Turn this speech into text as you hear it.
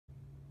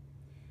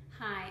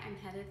Hi, I'm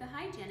Heather the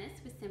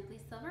Hygienist with Simply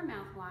Silver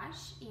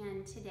Mouthwash,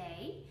 and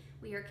today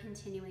we are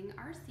continuing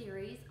our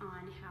series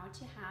on how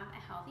to have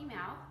a healthy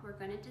mouth. We're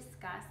going to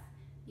discuss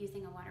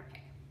using a water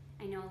pick.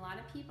 I know a lot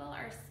of people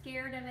are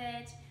scared of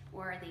it,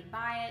 or they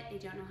buy it, they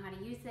don't know how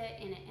to use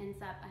it, and it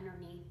ends up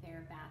underneath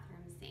their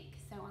bathroom sink.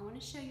 So I want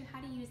to show you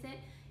how to use it.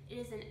 It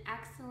is an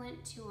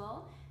excellent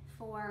tool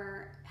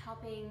for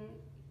helping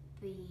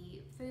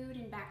the food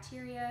and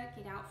bacteria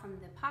get out from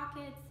the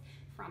pockets,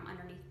 from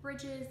underneath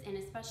bridges, and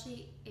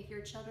especially if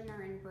your children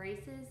are in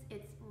braces,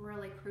 it's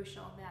really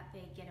crucial that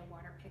they get a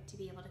water pick to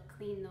be able to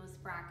clean those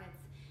brackets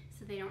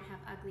so they don't have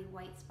ugly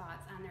white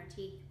spots on their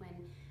teeth when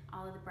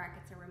all of the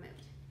brackets are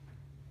removed.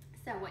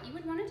 So what you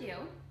would want to do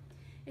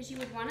is you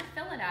would want to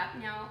fill it up.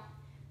 Now,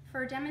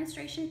 for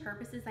demonstration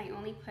purposes, I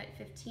only put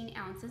 15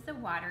 ounces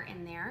of water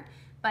in there,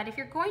 but if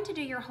you're going to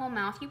do your whole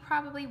mouth, you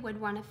probably would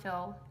want to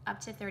fill up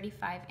to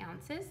 35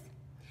 ounces.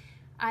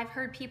 I've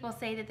heard people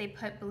say that they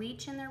put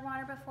bleach in their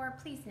water before.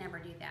 Please never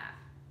do that.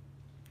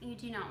 You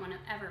do not want to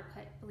ever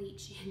put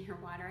bleach in your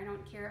water. I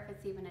don't care if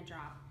it's even a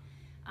drop.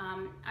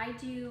 I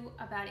do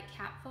about a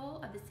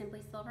capful of the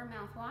Simply Silver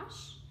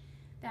Mouthwash.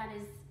 That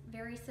is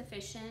very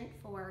sufficient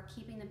for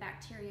keeping the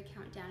bacteria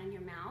count down in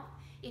your mouth.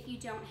 If you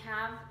don't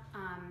have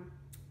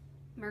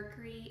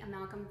mercury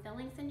amalgam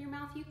fillings in your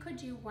mouth, you could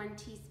do 1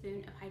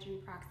 teaspoon of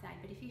hydrogen peroxide.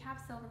 But if you have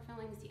silver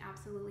fillings, you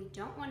absolutely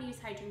don't want to use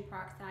hydrogen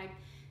peroxide,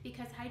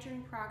 because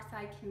hydrogen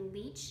peroxide can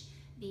leach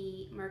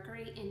the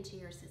mercury into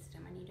your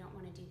system, and you don't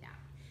want to do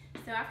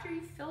that. So after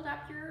you've filled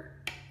up your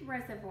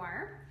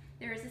reservoir,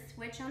 there is a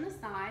switch on the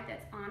side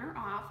that's on or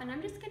off, and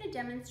I'm just going to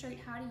demonstrate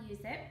how to use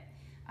it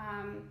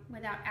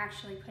without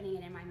actually putting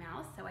it in my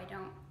mouth so I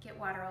don't get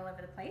water all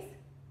over the place.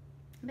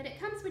 But it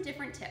comes with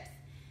different tips.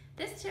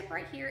 This tip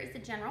right here is a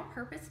general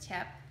purpose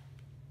tip,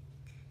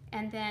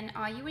 and then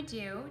all you would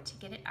do to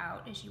get it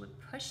out is you would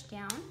push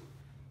down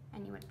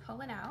and you would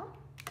pull it out.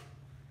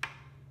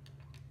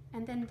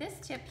 And then this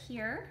tip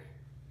here,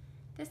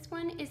 this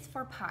one is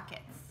for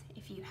pockets.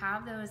 If you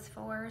have those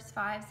 4s,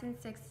 5s, and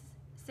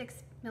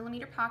 6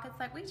 millimeter pockets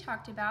like we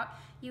talked about,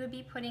 you would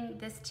be putting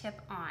this tip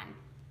on.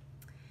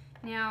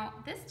 Now,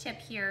 this tip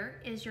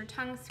here is your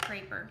tongue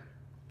scraper.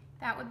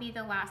 That would be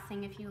the last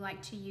thing. If you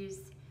like to use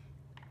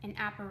an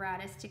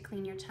apparatus to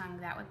clean your tongue,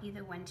 that would be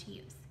the one to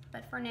use.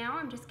 But for now,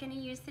 I'm just going to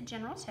use the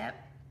general tip,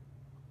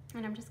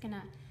 and I'm just going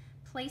to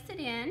place it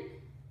in,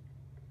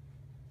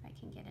 if I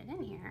can get it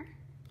in here,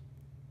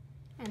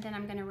 and then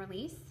I'm going to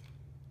release,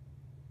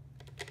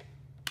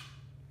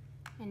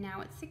 and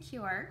now it's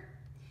secure.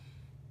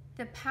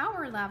 The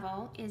power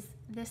level is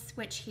this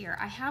switch here.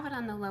 I have it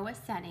on the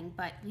lowest setting,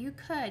 but you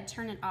could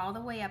turn it all the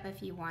way up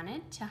if you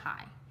wanted to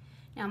high.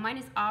 Now mine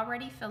is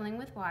already filling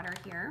with water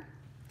here,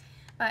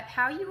 but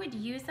how you would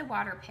use a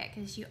water pick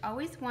is you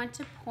always want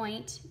to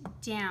point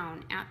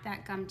down at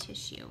that gum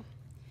tissue.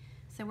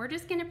 So we're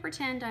just going to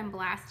pretend I'm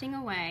blasting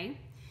away,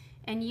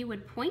 and you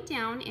would point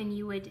down and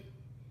you would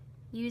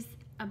use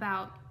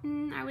about,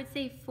 I would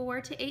say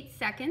 4 to 8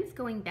 seconds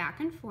going back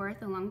and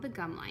forth along the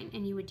gum line,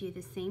 and you would do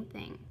the same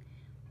thing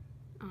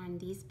on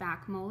these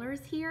back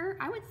molars here.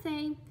 I would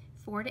say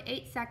 4 to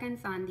 8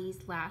 seconds on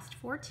these last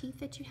 4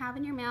 teeth that you have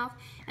in your mouth,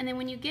 and then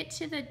when you get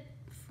to the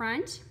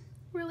front,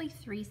 really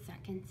 3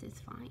 seconds is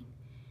fine,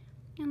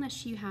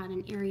 unless you had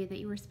an area that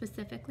you were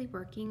specifically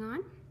working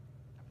on.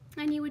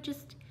 And you would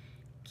just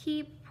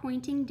keep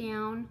pointing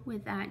down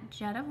with that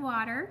jet of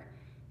water,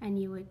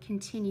 and you would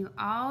continue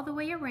all the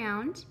way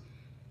around.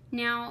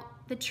 Now,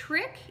 the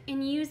trick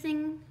in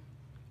using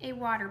a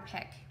water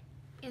pick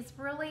is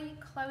really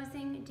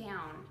closing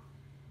down.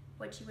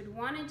 What you would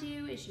want to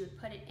do is you would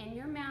put it in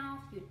your mouth,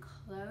 you'd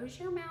close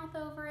your mouth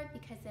over it,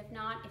 because if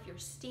not, if you're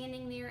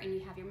standing there and you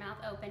have your mouth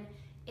open,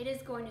 it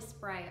is going to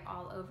spray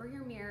all over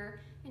your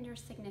mirror, and your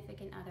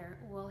significant other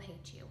will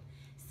hate you.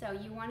 So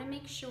you want to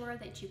make sure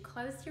that you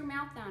close your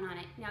mouth down on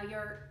it. Now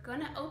you're going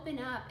to open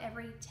up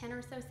every 10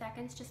 or so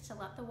seconds just to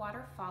let the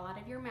water fall out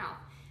of your mouth.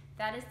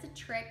 That is the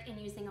trick in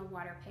using a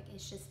water pick.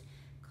 It's just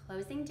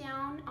closing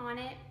down on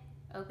it,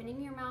 opening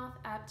your mouth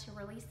up to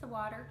release the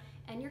water,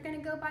 and you're going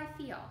to go by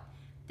feel.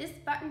 This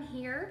button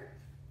here,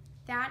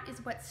 that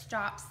is what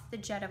stops the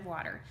jet of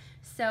water.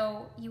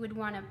 So you would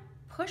want to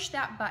push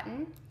that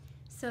button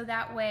so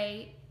that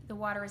way the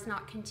water is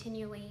not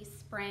continually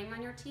spraying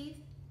on your teeth.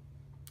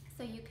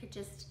 So you could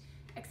just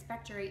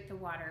expectorate the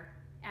water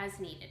as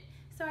needed.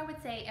 So I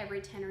would say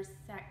every 10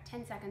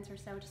 seconds or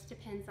so, just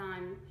depends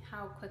on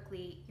how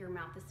quickly your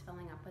mouth is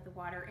filling up with the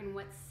water and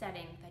what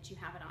setting that you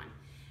have it on.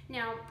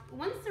 Now,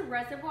 once the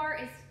reservoir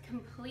is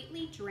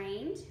completely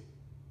drained,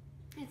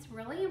 it's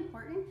really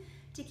important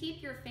to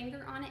keep your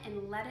finger on it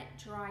and let it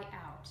dry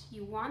out.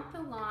 You want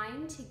the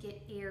line to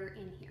get air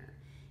in here.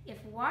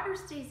 If water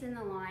stays in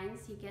the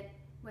lines, you get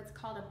what's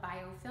called a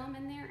biofilm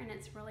in there, and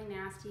it's really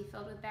nasty,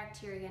 filled with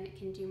bacteria, and it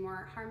can do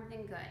more harm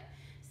than good.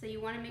 So you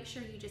want to make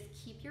sure you just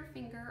keep your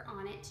finger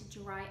on it to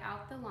dry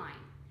out the line.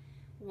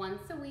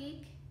 Once a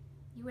week,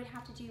 you would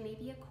have to do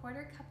maybe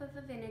 1/4 cup of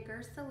a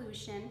vinegar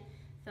solution,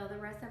 fill the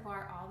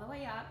reservoir all the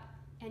way up,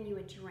 and you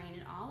would drain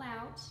it all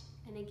out,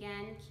 And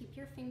again, keep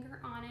your finger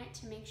on it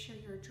to make sure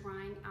you're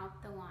drying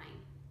out the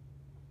line.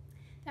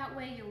 That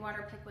way your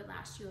Waterpik would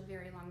last you a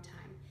very long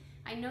time.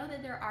 I know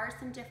that there are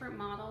some different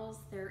models.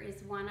 There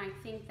is one, I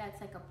think, that's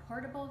like a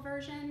portable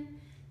version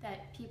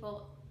that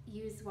people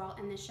use while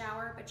in the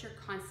shower, but you're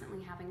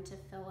constantly having to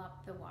fill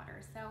up the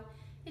water. So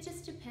it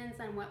just depends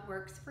on what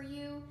works for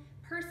you.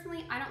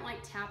 Personally, I don't like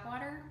tap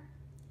water.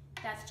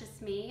 That's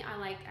just me. I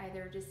like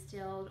either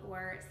distilled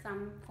or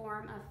some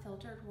form of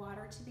filtered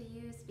water to be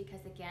used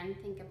because, again,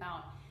 think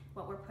about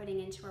what we're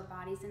putting into our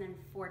bodies, and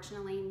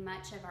unfortunately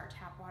much of our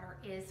tap water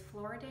is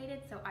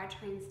fluoridated, so I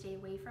try and stay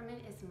away from it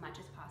as much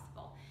as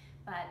possible.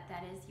 But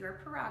that is your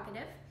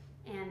prerogative,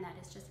 and that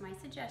is just my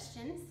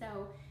suggestion.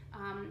 So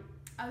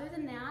other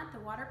than that, the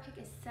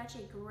Waterpik is such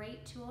a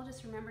great tool.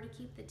 Just remember to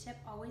keep the tip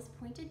always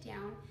pointed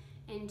down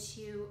and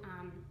to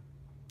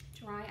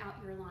dry out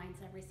your lines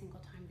every single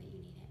time that you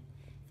need it.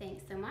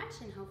 Thanks so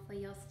much, and hopefully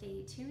you'll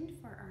stay tuned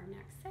for our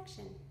next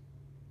section.